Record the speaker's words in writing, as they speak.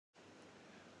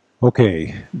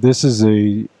Okay, this is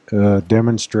a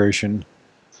demonstration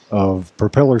of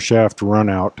propeller shaft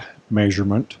runout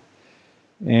measurement,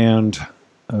 and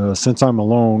since I'm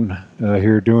alone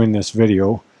here doing this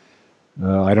video,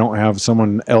 I don't have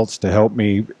someone else to help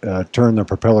me turn the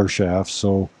propeller shaft.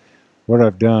 So what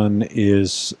I've done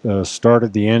is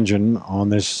started the engine on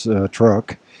this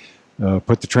truck,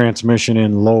 put the transmission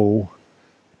in low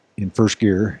in first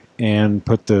gear, and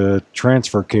put the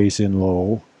transfer case in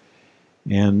low.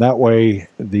 And that way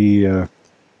the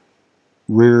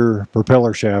rear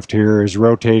propeller shaft here is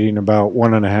rotating about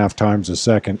 1.5 times a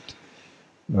second,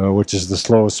 which is the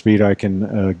slowest speed I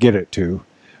can get it to.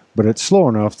 But it's slow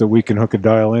enough that we can hook a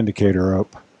dial indicator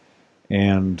up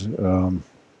and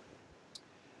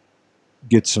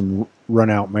get some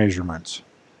runout measurements.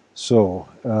 So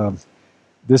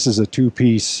this is a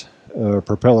two-piece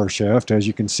propeller shaft. As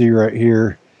you can see right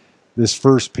here, this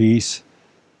first piece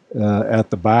at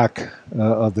the back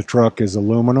of the truck is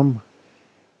aluminum,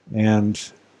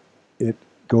 and it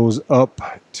goes up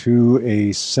to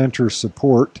a center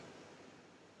support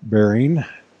bearing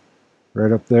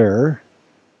right up there,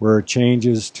 where it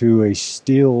changes to a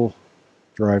steel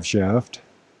drive shaft,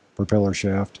 propeller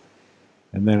shaft,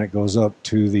 and then it goes up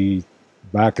to the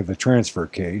back of the transfer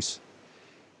case.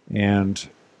 And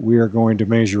we are going to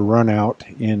measure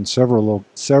runout in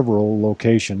several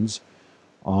locations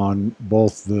on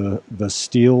both the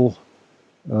steel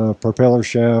propeller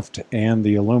shaft and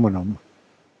the aluminum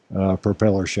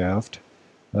propeller shaft.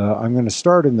 I'm going to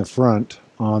start in the front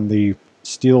on the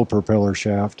steel propeller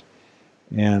shaft,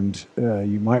 and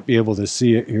you might be able to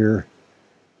see it here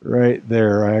right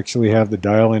there. I actually have the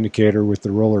dial indicator with the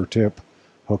roller tip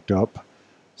hooked up,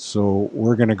 so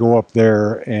we're going to go up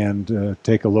there and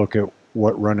take a look at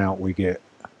what runout we get.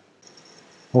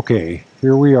 Okay,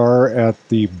 here we are at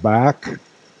the back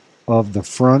of the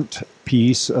front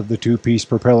piece of the two-piece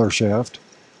propeller shaft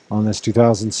on this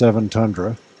 2007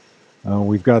 Tundra.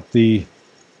 We've got the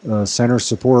center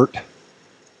support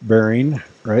bearing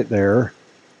right there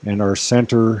and our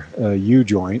center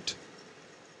U-joint,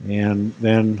 and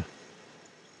then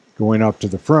going up to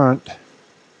the front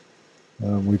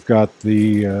we've got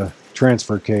the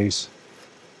transfer case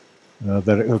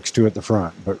that it hooks to at the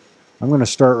front. But I'm going to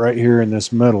start right here in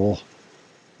this middle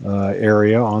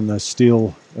area on the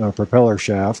steel propeller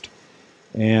shaft,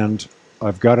 and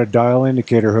I've got a dial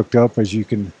indicator hooked up, as you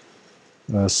can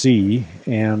see,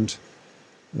 and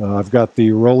I've got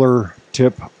the roller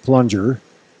tip plunger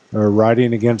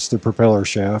riding against the propeller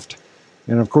shaft.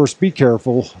 And of course, be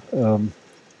careful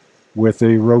with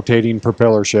a rotating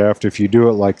propeller shaft, if you do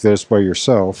it like this by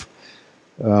yourself,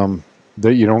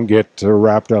 that you don't get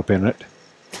wrapped up in it.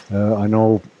 I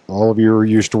know all of you are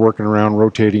used to working around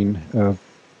rotating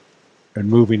and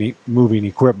moving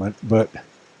equipment, but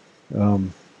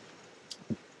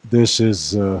this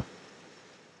is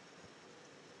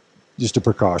just a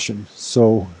precaution.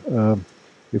 So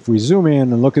if we zoom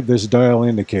in and look at this dial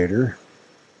indicator,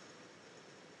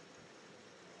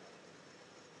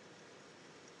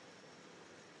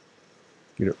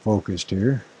 get it focused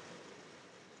here.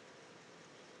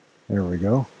 There we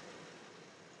go.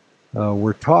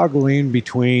 We're toggling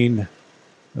between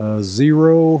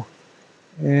 0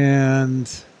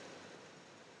 and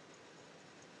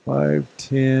 5,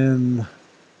 10,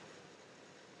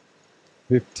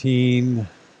 15.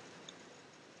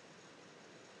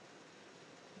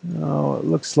 No, it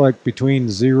looks like between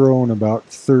 0 and about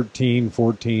 13,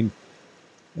 14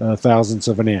 thousandths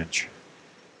of an inch.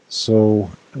 So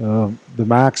the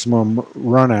maximum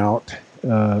runout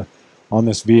on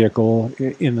this vehicle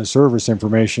in the service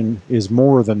information is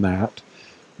more than that,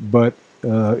 but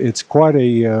it's quite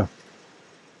a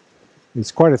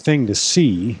thing to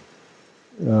see.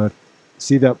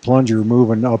 See that plunger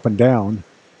moving up and down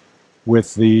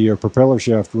with the propeller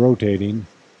shaft rotating,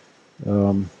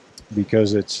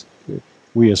 because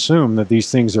we assume that these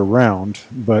things are round,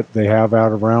 but they have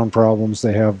out of round problems,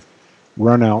 they have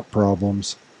runout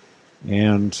problems,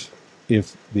 and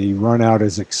if the runout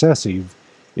is excessive,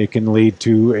 it can lead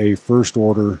to a first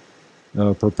order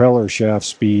propeller shaft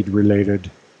speed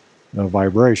related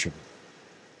vibration.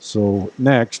 So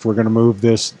next we're going to move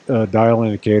this dial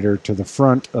indicator to the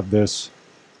front of this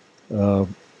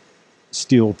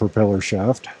steel propeller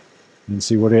shaft and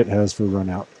see what it has for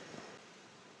runout.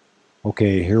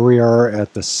 Okay, here we are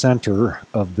at the center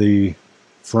of the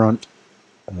front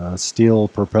steel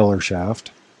propeller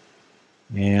shaft,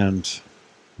 and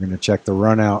I'm going to check the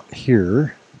runout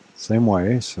here same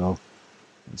way. So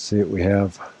let's see what we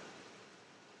have.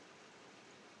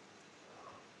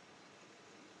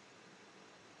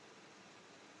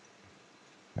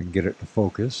 I can get it to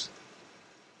focus.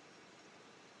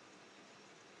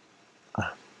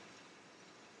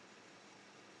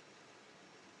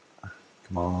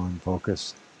 Come on,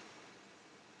 focus.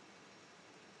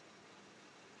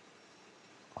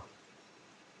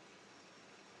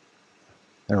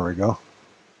 There we go.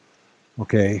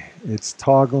 Okay, it's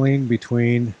toggling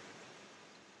between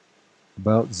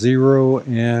about 0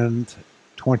 and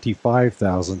 25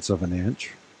 thousandths of an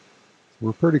inch.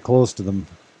 We're pretty close to the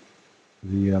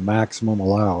maximum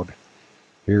allowed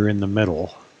here in the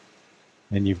middle.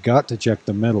 And you've got to check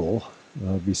the middle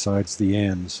besides the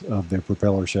ends of the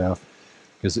propeller shaft,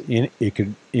 because it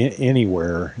could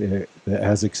anywhere that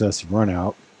has excessive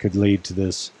runout could lead to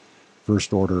this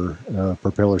first order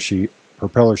propeller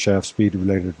shaft speed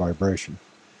related vibration.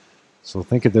 So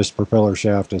think of this propeller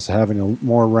shaft as having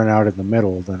more runout in the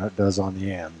middle than it does on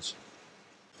the ends.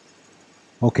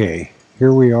 Okay,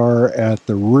 here we are at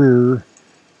the rear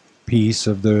piece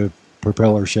of the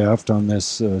propeller shaft on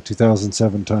this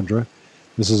 2007 Tundra.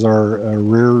 This is our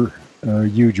rear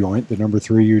U-joint, the number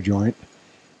 3 U-joint,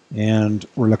 and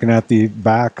we're looking at the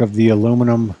back of the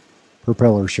aluminum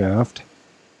propeller shaft,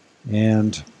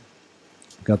 and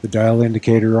got the dial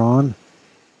indicator on,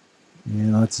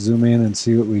 and let's zoom in and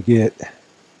see what we get.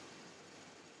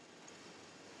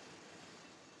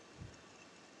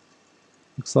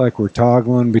 Looks like we're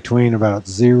toggling between about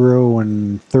 0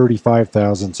 and 35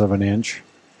 thousandths of an inch.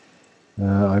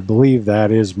 I believe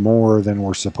that is more than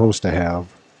we're supposed to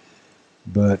have,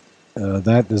 but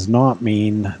that does not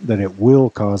mean that it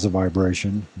will cause a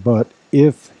vibration. But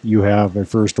if you have a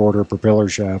first order propeller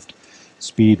shaft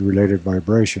speed related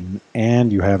vibration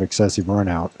and you have excessive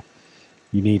runout,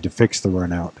 you need to fix the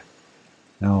runout.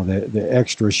 Now the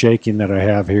extra shaking that I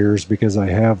have here is because I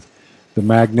have the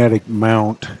magnetic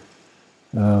mount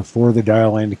for the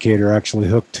dial indicator actually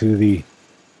hooked to the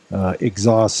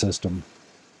exhaust system.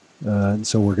 And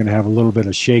so we're going to have a little bit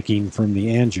of shaking from the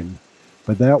engine,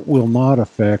 but that will not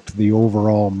affect the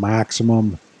overall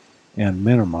maximum and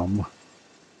minimum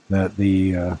that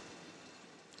that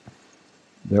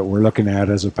we're looking at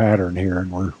as a pattern here,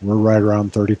 and we're right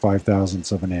around 35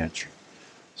 thousandths of an inch.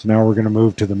 So now we're going to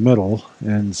move to the middle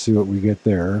and see what we get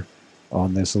there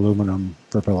on this aluminum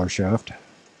propeller shaft.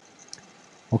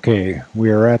 Okay, we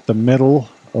are at the middle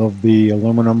of the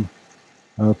aluminum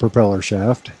propeller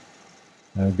shaft.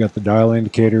 I've got the dial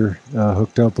indicator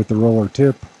hooked up with the roller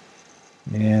tip,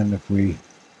 and if we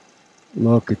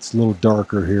look, it's a little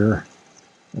darker here,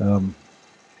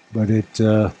 but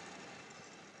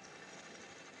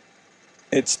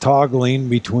it's toggling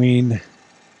between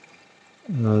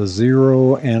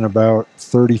 0 and about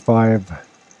 35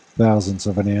 thousandths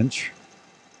of an inch,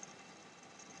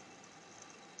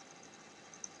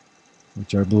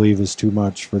 which I believe is too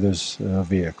much for this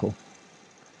vehicle.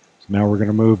 So now we're going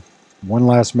to move one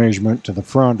last measurement to the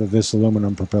front of this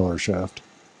aluminum propeller shaft.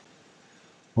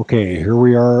 Okay, here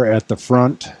we are at the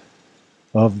front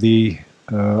of the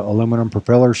aluminum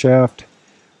propeller shaft,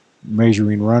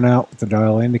 measuring runout with the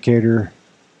dial indicator,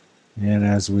 and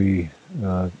as we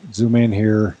zoom in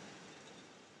here,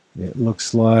 it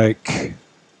looks like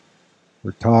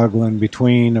we're toggling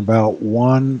between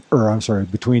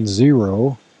between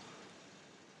 0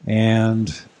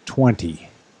 and 20.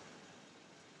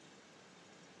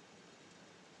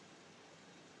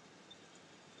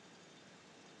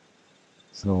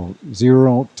 So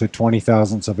 0 to 20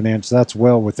 thousandths of an inch, that's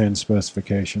well within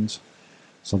specifications.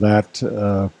 So that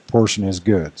portion is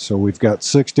good. So we've got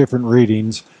 6 different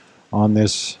readings on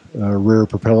this rear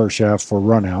propeller shaft for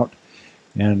runout.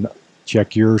 And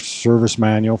check your service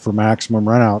manual for maximum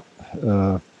runout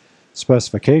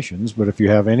specifications. But if you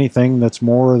have anything that's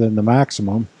more than the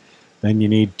maximum, then you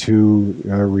need to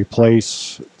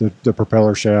replace the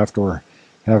propeller shaft or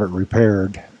have it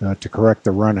repaired to correct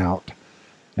the runout.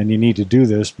 And you need to do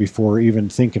this before even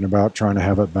thinking about trying to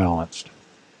have it balanced.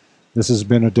 This has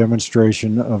been a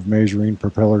demonstration of measuring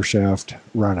propeller shaft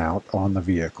runout on the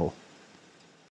vehicle.